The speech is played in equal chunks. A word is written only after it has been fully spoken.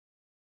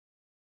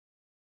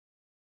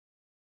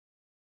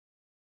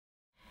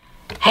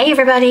Hey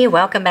everybody,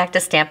 welcome back to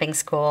Stamping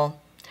School.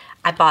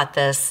 I bought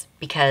this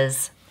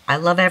because I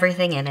love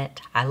everything in it.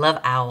 I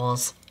love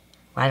owls.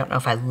 Well, I don't know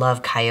if I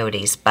love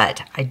coyotes,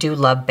 but I do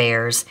love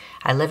bears.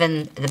 I live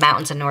in the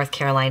mountains of North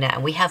Carolina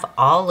and we have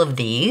all of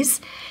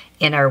these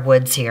in our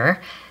woods here.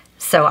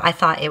 So I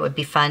thought it would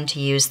be fun to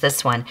use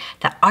this one.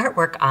 The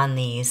artwork on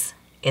these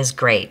is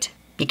great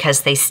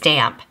because they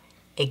stamp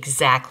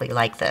exactly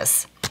like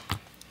this.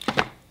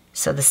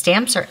 So the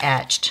stamps are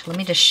etched. Let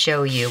me just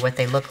show you what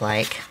they look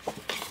like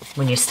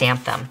when you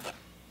stamp them.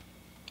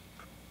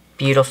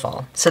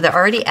 Beautiful. So they're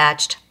already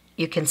etched.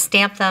 You can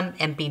stamp them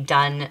and be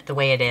done the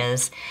way it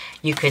is.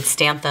 You could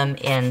stamp them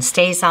in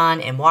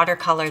StazOn and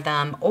watercolor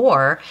them,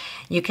 or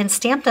you can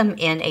stamp them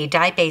in a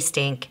dye-based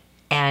ink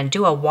and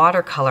do a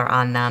watercolor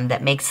on them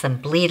that makes them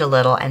bleed a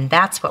little, and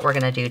that's what we're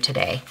gonna do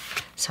today.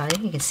 So I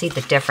think you can see the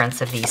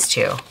difference of these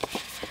two.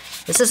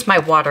 This is my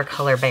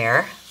watercolor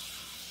bear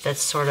that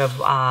sort of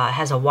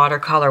has a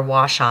watercolor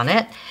wash on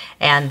it,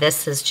 and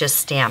this is just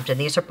stamped, and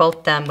these are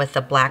both done with the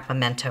black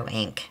memento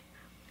ink.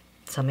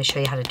 So let me show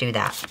you how to do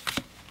that.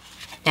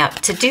 Now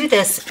to do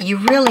this, you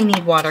really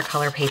need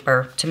watercolor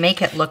paper to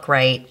make it look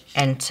right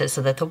and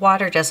so that the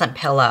water doesn't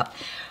pill up.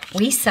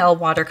 We sell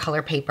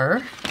watercolor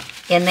paper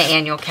in the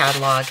annual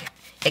catalog.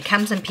 It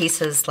comes in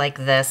pieces like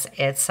this.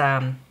 It's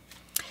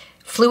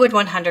Fluid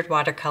 100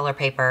 watercolor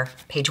paper,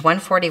 page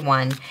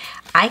 141.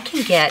 I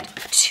can get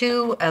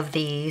 2 of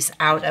these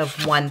out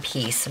of one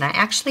piece, and I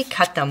actually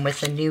cut them with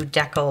the new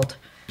Deckled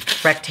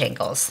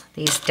Rectangles,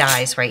 these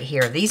dies right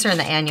here. These are in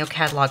the annual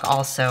catalog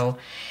also,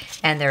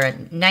 and they're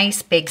a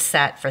nice big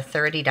set for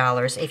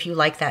 $30 if you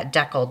like that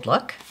deckled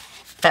look.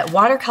 But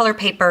watercolor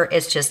paper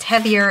is just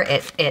heavier.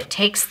 It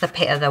takes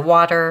the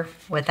water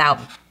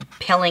without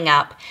pilling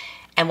up.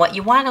 And what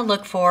you want to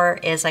look for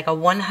is like a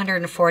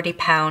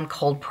 140-pound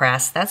cold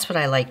press. That's what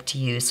I like to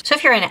use. So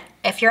if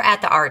you're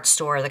at the art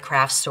store or the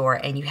craft store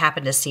and you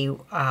happen to see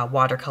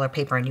watercolor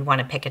paper and you want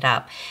to pick it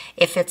up,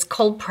 if it's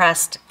cold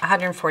pressed,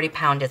 140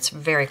 pound, it's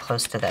very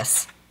close to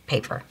this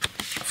paper.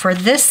 For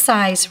this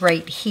size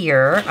right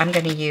here, I'm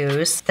going to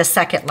use the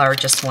second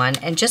largest one,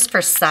 and just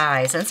for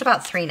size, and it's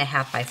about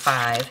 3.5 by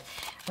 5.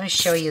 I'm going to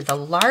show you the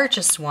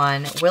largest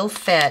one will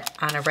fit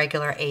on a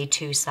regular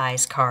A2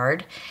 size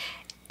card.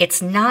 It's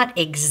not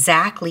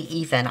exactly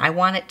even. I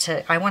want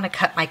to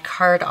cut my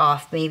card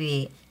off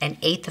maybe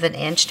 1/8 of an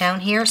inch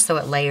down here so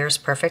it layers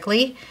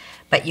perfectly,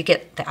 but you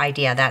get the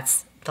idea.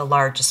 That's the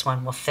largest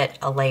one will fit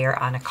a layer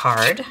on a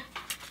card.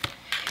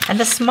 And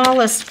the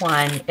smallest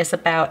one is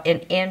about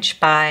 1 inch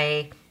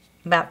by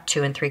about 2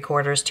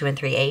 3/4, 2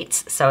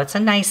 3/8. So it's a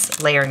nice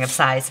layering of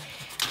size.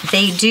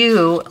 They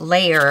do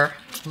layer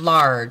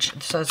large,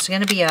 so it's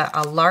going to be a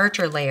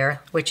larger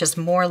layer, which is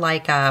more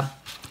like a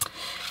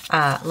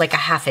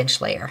 1/2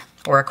 inch layer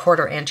or a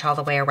 1/4 inch all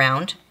the way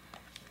around.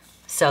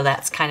 So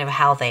that's kind of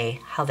how they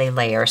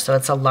layer. So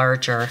it's a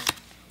larger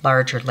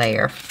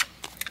layer.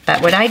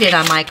 But what I did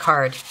on my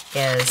card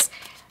is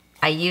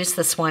I used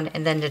this one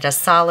and then did a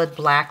solid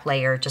black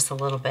layer, just a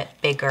little bit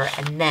bigger,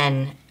 and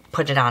then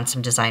put it on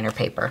some designer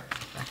paper.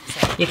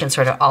 You can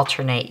sort of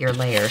alternate your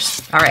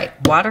layers. All right,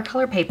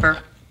 watercolor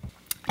paper,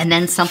 and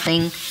then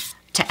something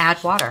to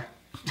add water.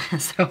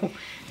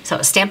 So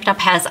Stampin' Up!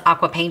 Has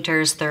aqua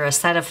painters. They're a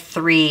set of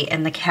 3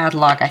 in the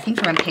catalog. I think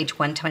they're on page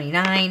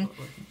 129.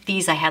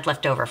 These I had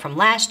left over from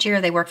last year.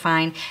 They work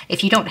fine.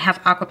 If you don't have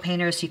aqua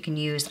painters, you can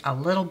use a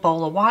little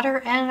bowl of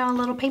water and a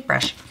little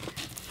paintbrush.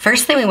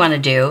 First thing we want to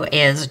do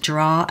is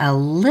draw a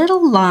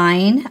little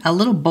line, a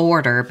little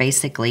border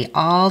basically,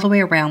 all the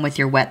way around with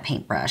your wet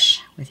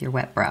paintbrush, with your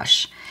wet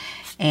brush.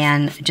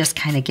 And just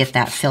kind of get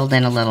that filled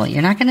in a little.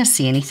 You're not going to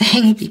see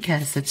anything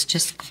because it's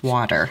just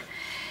water.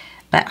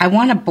 But I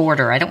want a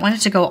border. I don't want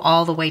it to go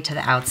all the way to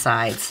the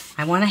outsides.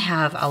 I want to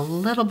have a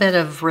little bit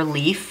of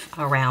relief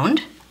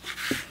around.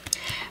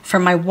 For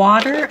my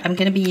water, I'm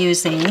going to be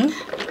using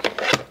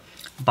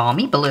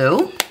Balmy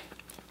Blue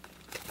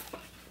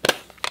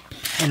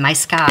and my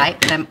sky,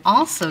 but I'm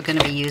also going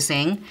to be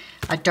using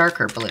a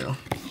darker blue.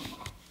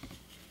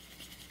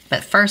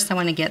 But first I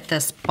want to get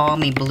this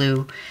Balmy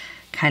Blue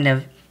kind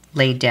of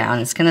laid down.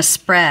 It's going to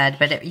spread,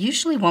 but it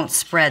usually won't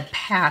spread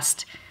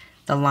past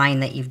the line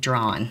that you've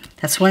drawn.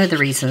 That's one of the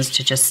reasons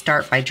to just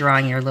start by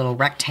drawing your little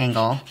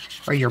rectangle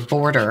or your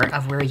border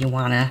of where you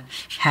want to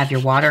have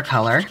your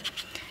watercolor.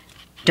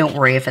 Don't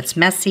worry if it's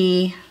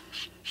messy,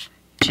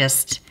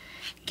 just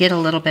get a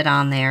little bit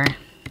on there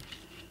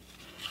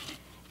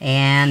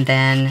and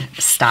then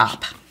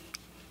stop.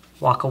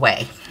 Walk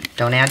away.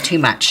 Don't add too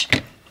much.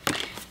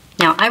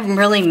 Now I'm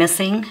really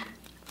missing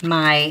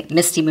my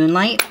Misty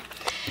Moonlight,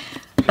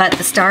 but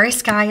the Starry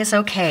Sky is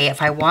okay.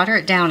 If I water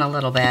it down a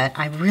little bit,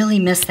 I really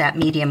miss that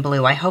medium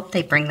blue. I hope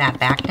they bring that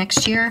back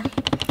next year.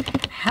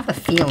 I have a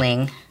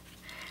feeling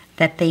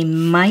that they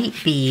might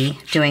be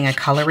doing a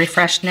color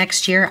refresh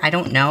next year. I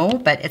don't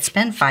know, but it's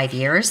been 5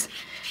 years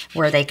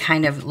where they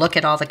kind of look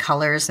at all the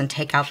colors and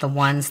take out the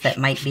ones that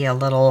might be a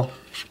little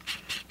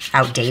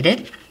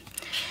outdated.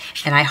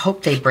 And I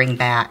hope they bring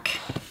back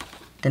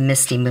the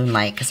Misty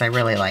Moonlight because I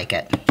really like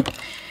it.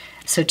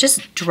 So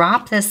just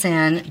drop this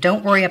in.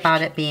 Don't worry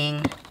about it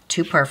being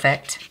too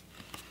perfect.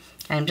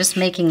 I'm just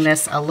making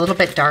this a little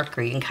bit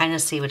darker. You can kind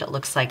of see what it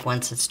looks like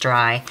once it's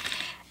dry.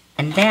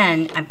 And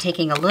then I'm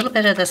taking a little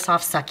bit of the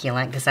soft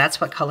succulent because that's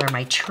what color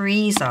my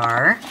trees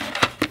are.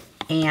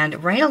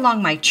 And right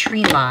along my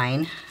tree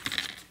line,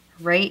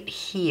 right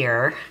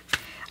here,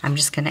 I'm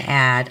just going to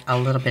add a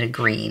little bit of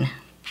green.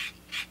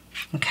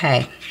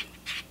 Okay.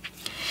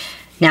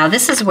 Now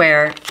this is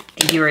where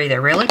you're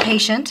either really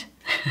patient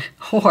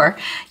or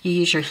you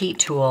use your heat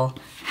tool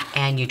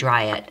and you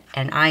dry it.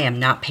 And I am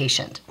not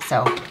patient,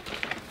 so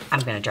I'm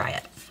going to dry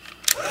it.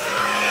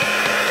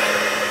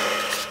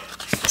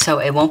 So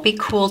it won't be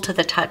cool to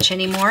the touch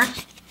anymore.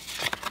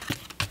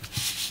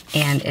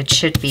 And it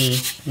should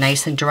be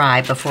nice and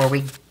dry before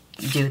we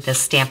do this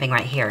stamping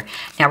right here.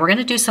 Now we're going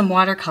to do some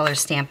watercolor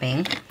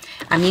stamping.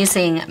 I'm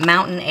using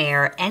Mountain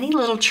Air. Any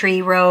little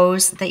tree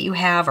rows that you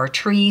have or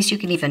trees, you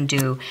can even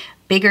do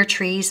bigger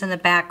trees in the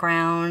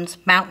background,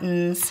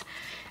 mountains.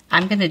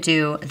 I'm going to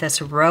do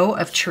this row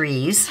of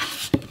trees.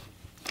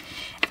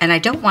 And I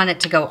don't want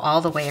it to go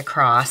all the way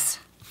across.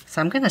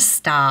 So I'm going to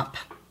stop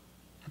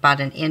about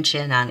 1 inch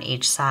in on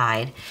each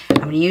side. I'm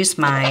going to use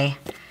my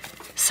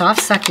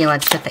soft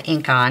succulent to put the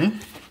ink on.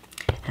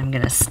 I'm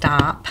going to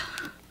stop,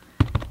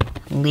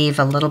 leave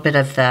a little bit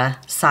of the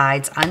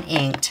sides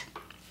uninked.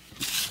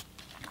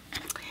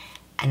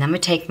 And I'm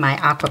going to take my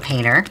aqua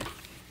painter.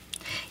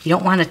 You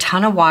don't want a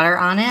ton of water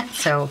on it,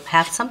 so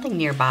have something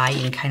nearby.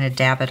 You can kind of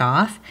dab it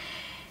off.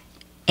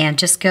 And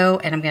just go,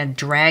 and I'm going to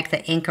drag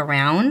the ink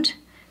around,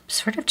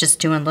 sort of just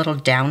doing little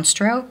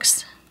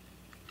downstrokes.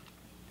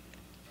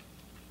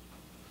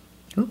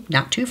 Oop,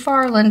 not too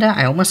far, Linda.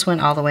 I almost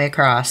went all the way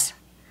across.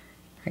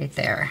 Right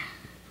there.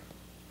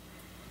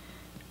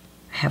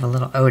 I have a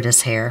little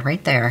Otis hair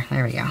right there.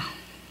 There we go.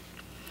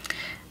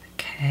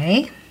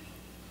 Okay.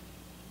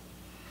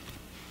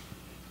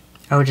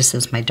 Otis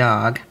is my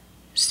dog.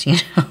 Just, you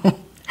know,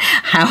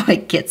 how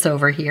it gets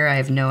over here, I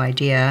have no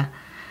idea.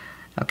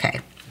 Okay.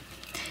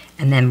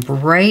 And then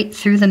right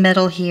through the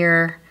middle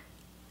here,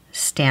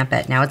 stamp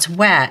it. Now it's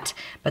wet,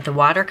 but the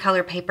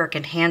watercolor paper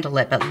can handle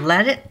it, but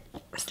let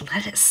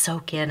it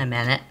soak in a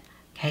minute.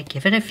 Okay,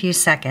 give it a few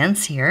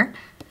seconds here,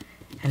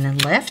 and then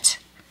lift.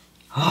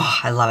 Oh,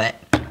 I love it.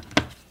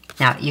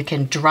 Now you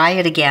can dry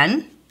it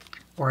again,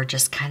 or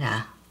just kind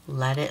of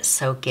let it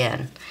soak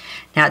in.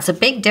 Now it's a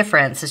big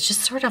difference. It's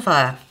just sort of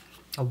a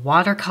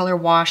watercolor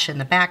wash in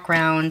the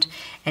background,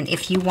 and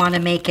if you want to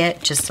make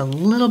it just a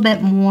little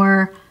bit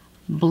more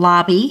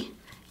blobby,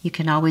 you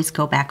can always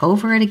go back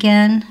over it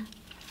again.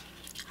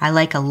 I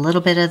like a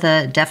little bit of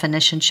the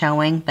definition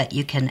showing, but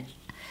you can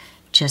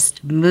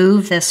just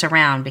move this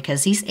around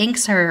because these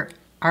inks are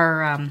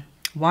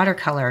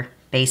watercolor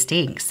based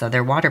inks, so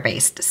they're water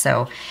based,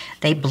 so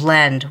they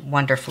blend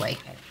wonderfully.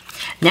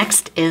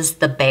 Next is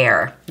the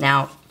bear.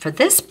 Now for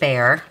this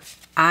bear,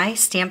 I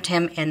stamped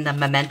him in the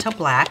Memento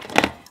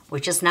Black,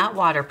 which is not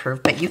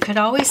waterproof, but you could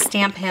always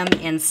stamp him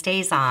in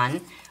Stays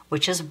On,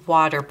 which is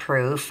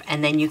waterproof,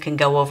 and then you can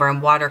go over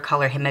and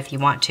watercolor him if you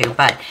want to,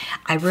 but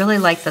I really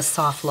like the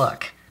soft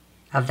look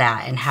of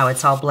that and how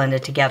it's all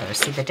blended together.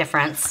 See the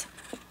difference?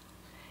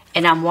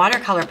 And on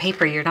watercolor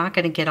paper, you're not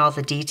going to get all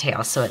the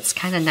details, so it's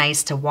kind of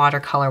nice to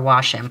watercolor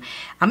wash him.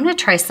 I'm going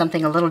to try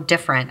something a little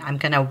different. I'm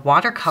going to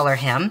watercolor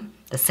him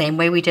the same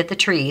way we did the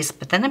trees,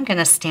 but then I'm going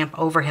to stamp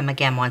over him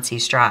again once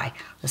he's dry.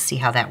 Let's see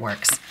how that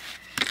works.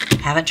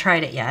 Haven't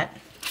tried it yet,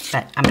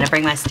 but I'm going to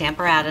bring my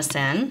Stamparatus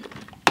in.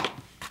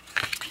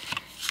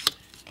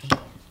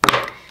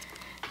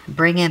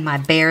 Bring in my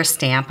bear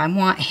stamp. I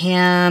want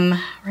him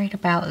right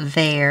about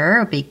there.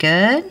 It'll be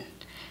good.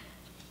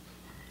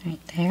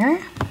 Right there.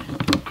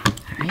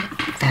 All right,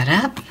 pick that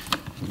up.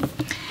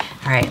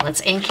 All right,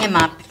 let's ink him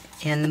up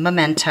in the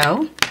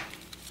Memento.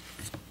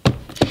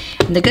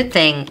 And the good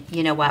thing,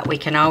 you know what, we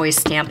can always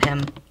stamp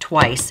him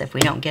twice if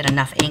we don't get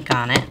enough ink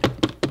on it.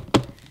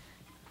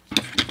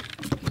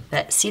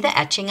 But see the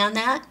etching on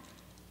that?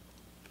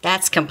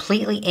 That's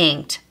completely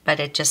inked, but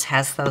it just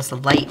has those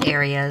light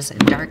areas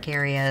and dark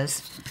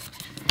areas.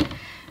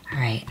 All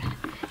right,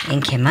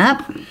 ink him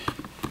up.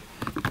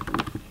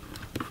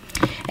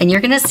 And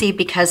you're gonna see,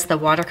 because the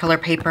watercolor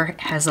paper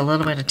has a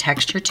little bit of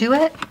texture to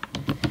it,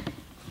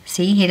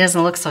 see, he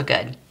doesn't look so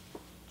good.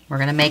 We're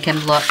gonna make him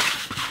look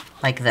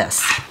like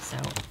this. So,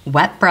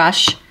 wet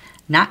brush,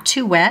 not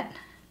too wet.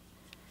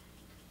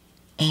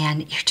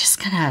 And you're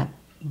just gonna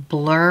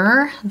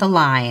blur the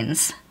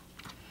lines.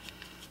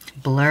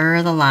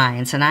 Blur the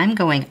lines. And I'm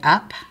going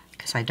up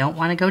because I don't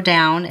wanna go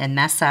down and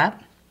mess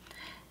up.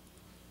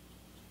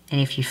 And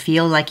if you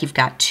feel like you've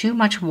got too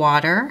much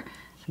water,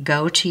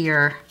 go to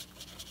your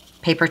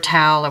paper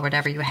towel or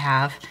whatever you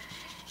have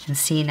and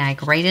see,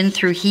 like right in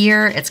through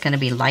here, it's going to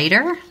be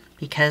lighter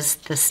because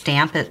the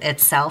stamp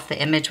itself,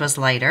 the image was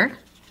lighter.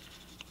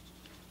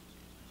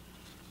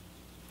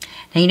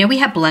 Now, you know we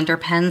have blender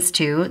pens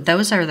too.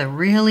 Those are the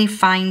really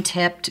fine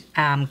tipped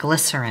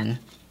glycerin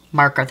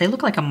marker. They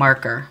look like a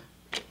marker.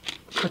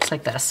 Looks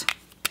like this.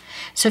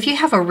 So if you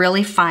have a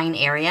really fine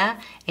area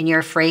and you're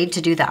afraid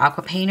to do the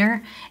aqua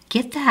painter,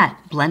 get that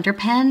blender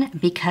pen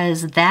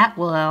because that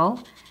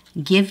will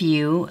give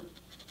you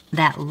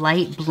that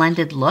light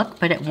blended look,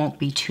 but it won't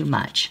be too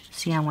much.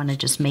 See, I want to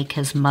just make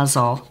his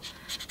muzzle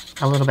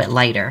a little bit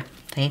lighter.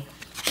 See?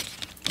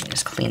 Let me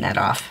just clean that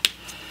off.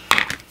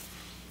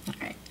 All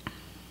right.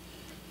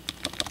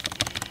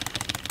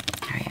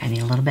 All right, I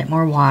need a little bit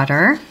more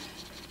water.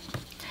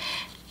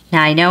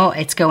 Now I know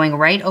it's going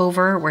right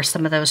over where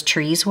some of those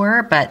trees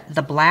were, but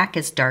the black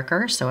is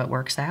darker, so it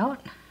works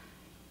out.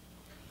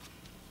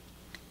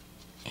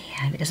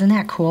 And isn't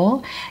that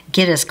cool?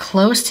 Get as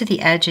close to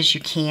the edge as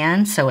you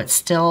can so it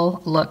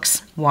still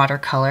looks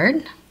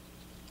watercolored.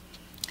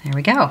 There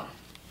we go.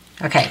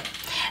 Okay,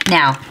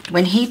 now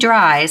when he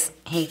dries,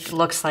 he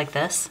looks like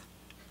this.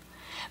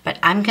 But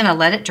I'm gonna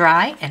let it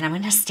dry and I'm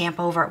gonna stamp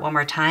over it one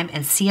more time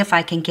and see if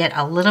I can get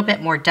a little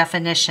bit more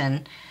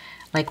definition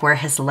like where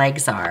his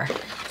legs are.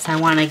 So I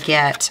wanna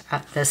get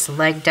this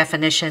leg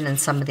definition and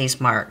some of these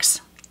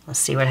marks. Let's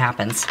see what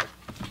happens.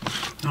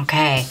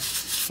 Okay,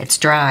 it's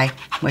dry.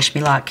 Wish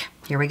me luck.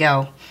 Here we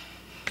go.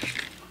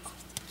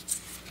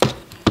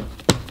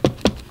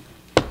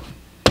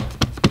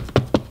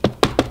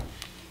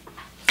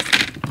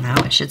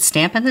 Now it should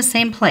stamp in the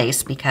same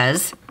place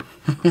because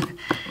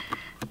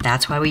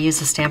that's why we use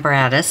the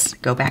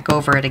Stamparatus. Go back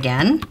over it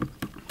again.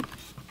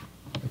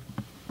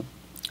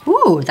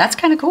 Ooh, that's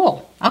kind of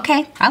cool.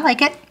 Okay, I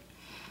like it.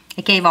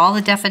 It gave all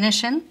the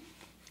definition,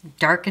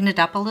 darkened it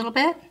up a little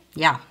bit.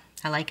 Yeah,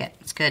 I like it.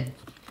 It's good.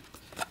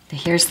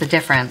 Here's the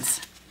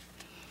difference.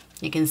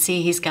 You can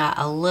see he's got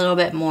a little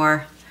bit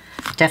more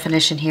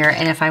definition here.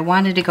 And if I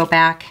wanted to go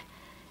back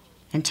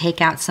and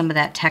take out some of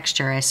that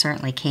texture, I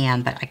certainly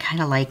can, but I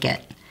kind of like it.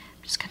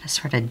 I'm just gonna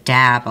sort of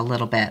dab a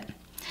little bit.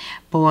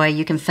 Boy,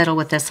 you can fiddle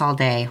with this all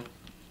day.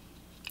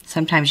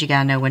 Sometimes you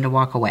gotta know when to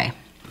walk away.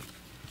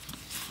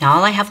 Now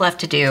all I have left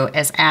to do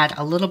is add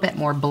a little bit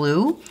more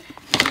blue,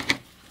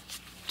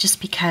 just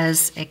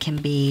because it can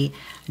be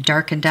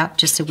darkened up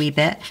just a wee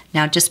bit.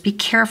 Now just be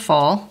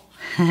careful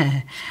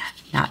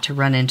not to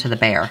run into the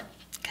bear,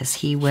 because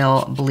he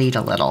will bleed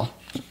a little.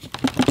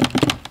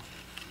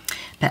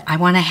 But I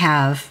want to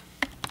have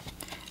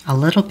a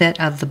little bit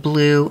of the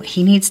blue.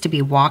 He needs to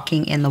be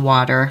walking in the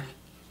water.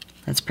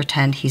 Let's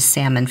pretend he's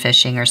salmon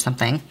fishing or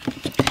something.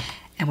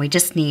 And we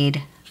just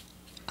need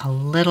a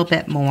little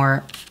bit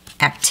more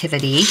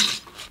activity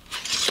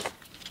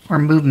or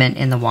movement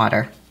in the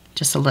water,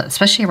 just a little,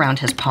 especially around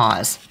his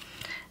paws.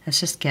 Let's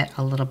just get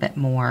a little bit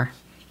more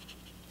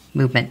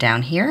movement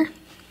down here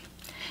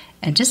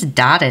and just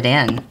dot it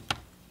in.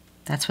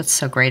 That's what's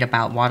so great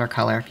about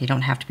watercolor. You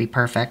don't have to be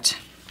perfect.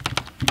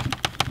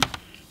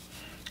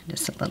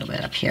 Just a little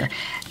bit up here.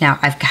 Now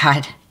I've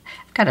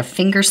got a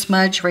finger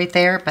smudge right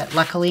there, but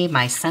luckily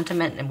my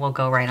sentiment will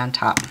go right on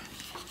top.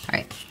 All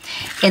right,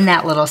 in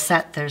that little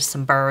set, there's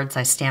some birds.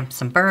 I stamped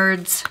some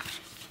birds,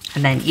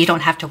 and then you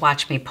don't have to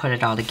watch me put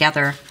it all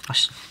together.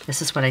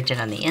 This is what I did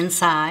on the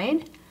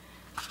inside.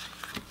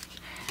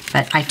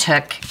 But I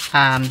took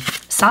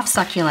soft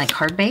succulent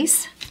card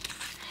base,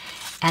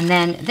 and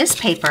then this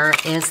paper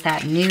is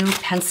that new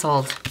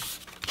penciled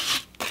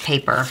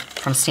paper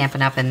from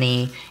Stampin' Up! In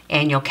the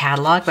annual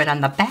catalog, but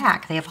on the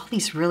back, they have all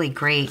these really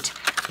great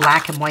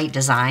black and white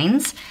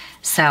designs.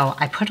 So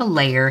I put a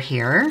layer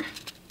here,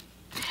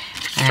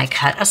 and I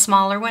cut a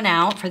smaller one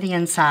out for the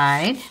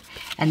inside,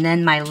 and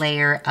then my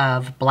layer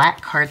of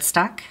black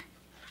cardstock,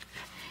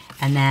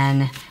 and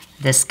then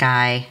this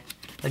guy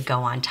would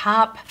go on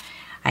top.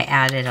 I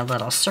added a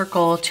little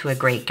circle to a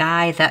great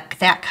guy.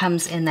 That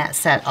comes in that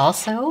set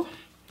also.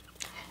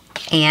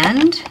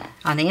 And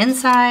on the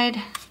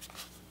inside,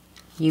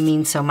 you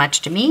mean so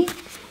much to me.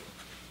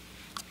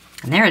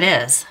 And there it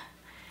is,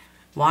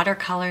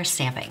 watercolor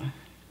stamping.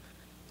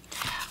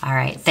 All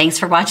right, thanks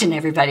for watching,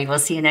 everybody. We'll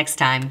see you next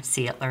time.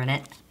 See it, learn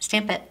it,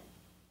 stamp it.